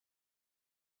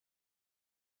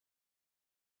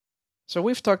So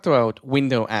we've talked about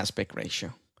window aspect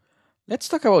ratio. Let's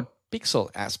talk about pixel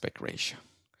aspect ratio.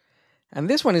 And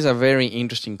this one is a very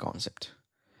interesting concept.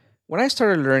 When I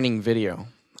started learning video,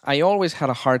 I always had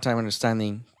a hard time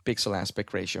understanding pixel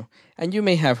aspect ratio. And you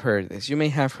may have heard this. You may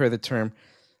have heard the term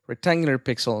rectangular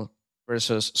pixel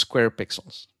versus square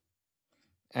pixels.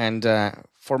 And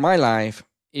for my life,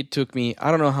 it took me,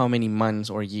 I don't know how many months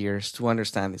or years to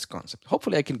understand this concept.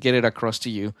 Hopefully I can get it across to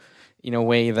you in a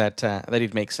way that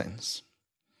it makes sense.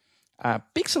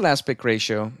 Pixel aspect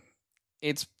ratio,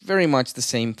 it's very much the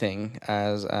same thing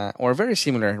as, or very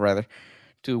similar rather,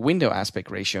 to window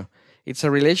aspect ratio. It's a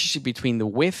relationship between the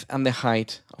width and the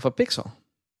height of a pixel.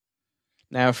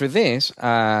 Now for this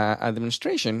a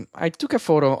demonstration, I took a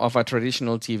photo of a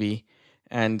traditional TV,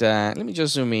 and let me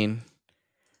just zoom in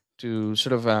to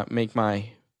sort of make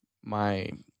my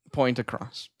point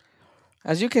across.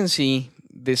 As you can see,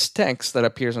 this text that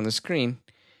appears on the screen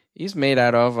is made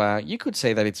out of, you could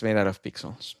say that it's made out of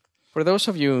pixels. For those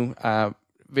of you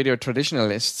video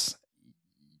traditionalists,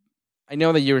 I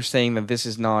know that you're saying that this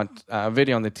is not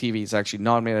video on the TV is actually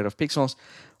not made out of pixels,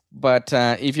 but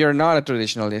if you're not a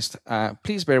traditionalist,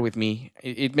 please bear with me.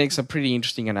 It makes a pretty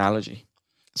interesting analogy.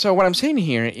 So what I'm saying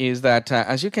here is that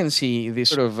as you can see, these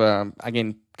sort of,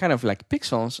 again, kind of like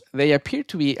pixels, they appear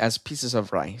to be as pieces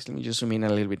of rice. Let me just zoom in a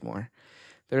little bit more.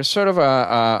 They're sort of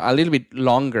a little bit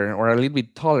longer or a little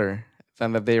bit taller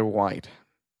than that they're wide.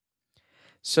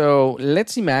 So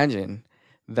let's imagine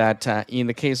that in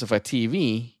the case of a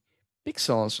TV,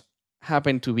 pixels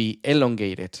happen to be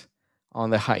elongated on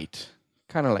the height,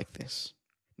 kind of like this.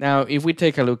 Now, if we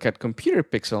take a look at computer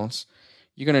pixels,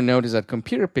 you're going to notice that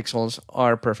computer pixels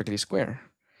are perfectly square.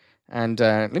 And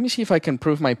let me see if I can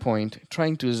prove my point,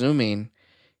 trying to zoom in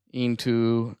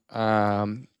into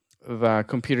the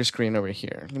computer screen over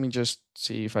here. Let me just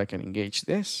see if I can engage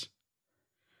this.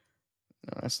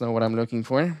 No, that's not what I'm looking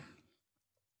for.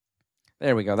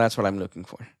 There we go. That's what I'm looking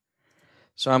for.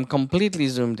 So I'm completely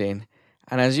zoomed in.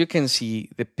 And as you can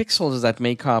see, the pixels that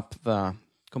make up the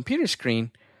computer screen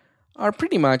are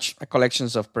pretty much a collection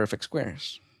of perfect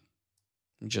squares.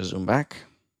 Just zoom back.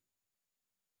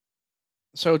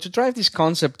 So to drive this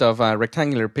concept of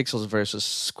rectangular pixels versus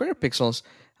square pixels,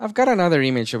 I've got another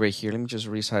image over here. Let me just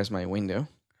resize my window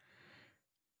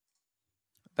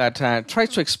that tries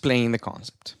to explain the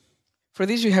concept. For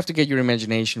this, you have to get your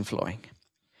imagination flowing.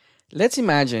 Let's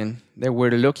imagine that we're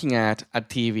looking at a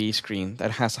TV screen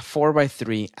that has a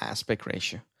 4:3 aspect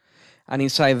ratio. And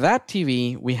inside that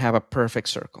TV, we have a perfect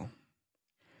circle.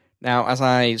 Now, as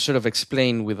I sort of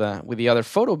explained with the other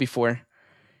photo before,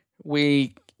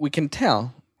 we can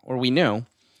tell, or we know,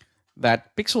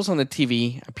 that pixels on the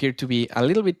TV appear to be a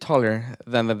little bit taller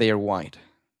than that they are wide.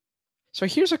 So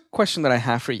here's a question that I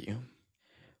have for you.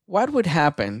 What would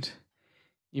happen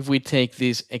if we take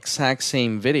this exact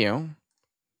same video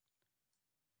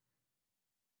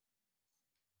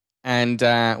and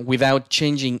without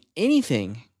changing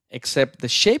anything except the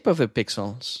shape of the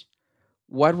pixels,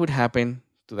 what would happen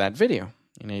to that video?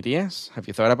 Any ideas? Have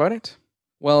you thought about it?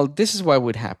 Well, this is what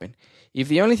would happen. If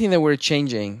the only thing that we're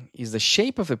changing is the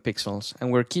shape of the pixels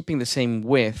and we're keeping the same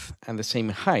width and the same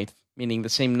height, meaning the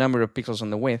same number of pixels on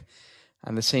the width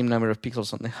and the same number of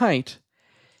pixels on the height,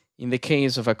 in the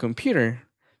case of a computer,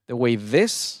 the way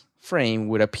this frame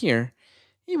would appear,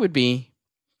 it would be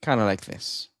kind of like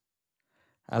this.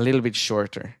 A little bit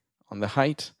shorter on the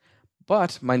height,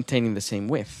 but maintaining the same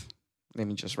width. Let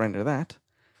me just render that.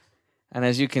 And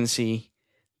as you can see,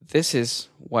 this is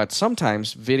what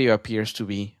sometimes video appears to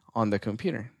be on the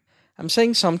computer. I'm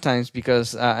saying sometimes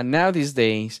because now these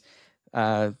days,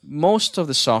 most of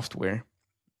the software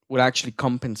will actually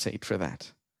compensate for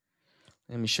that.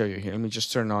 Let me show you here. Let me just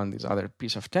turn on this other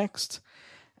piece of text.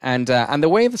 And the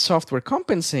way the software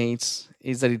compensates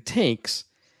is that it takes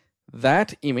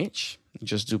that image,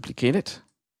 just duplicate it.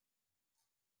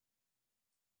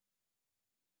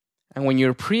 And when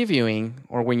you're previewing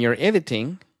or when you're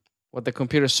editing, what the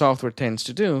computer software tends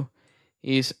to do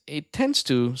is it tends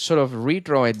to sort of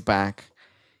redraw it back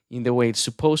in the way it's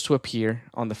supposed to appear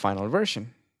on the final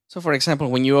version. So for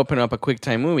example, when you open up a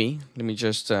QuickTime movie, let me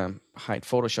just hide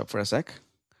Photoshop for a sec.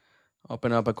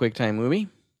 Open up a QuickTime movie.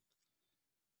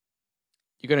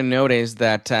 You're going to notice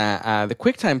that the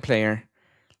QuickTime player,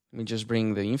 let me just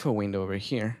bring the info window over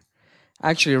here,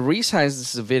 actually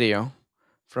resizes the video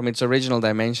from its original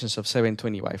dimensions of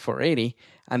 720 by 480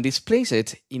 and displays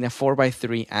it in a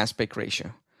 4:3 aspect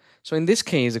ratio. So in this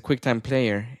case, the QuickTime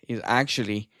player is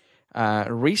actually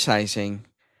resizing,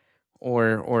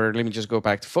 or let me just go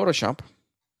back to Photoshop.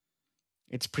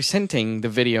 It's presenting the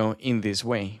video in this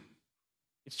way.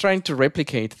 It's trying to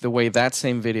replicate the way that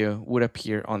same video would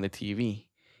appear on the TV.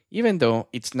 even though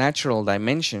its natural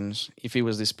dimensions, if it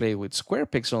was displayed with square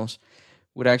pixels,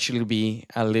 would actually be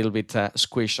a little bit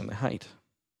squished on the height.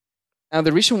 Now,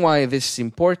 the reason why this is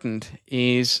important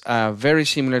is very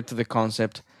similar to the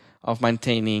concept of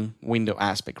maintaining window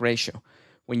aspect ratio.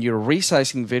 When you're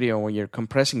resizing video, when you're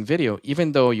compressing video,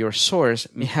 even though your source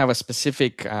may have a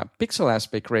specific pixel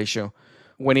aspect ratio,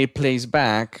 when it plays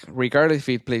back, regardless if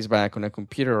it plays back on a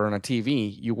computer or on a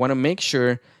TV, you want to make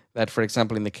sure that, for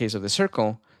example, in the case of the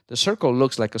circle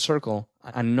looks like a circle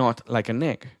and not like an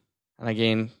egg. And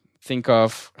again, think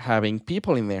of having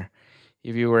people in there.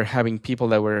 If you were having people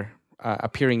that were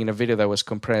appearing in a video that was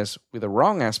compressed with a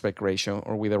wrong aspect ratio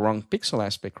or with a wrong pixel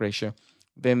aspect ratio,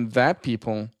 then that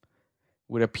people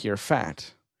would appear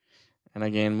fat. And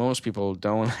again, most people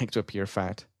don't like to appear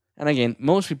fat. And again,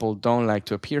 most people don't like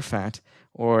to appear fat,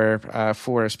 or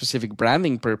for specific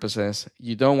branding purposes,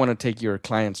 you don't want to take your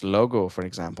client's logo, for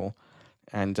example,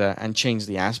 and change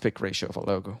the aspect ratio of a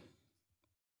logo.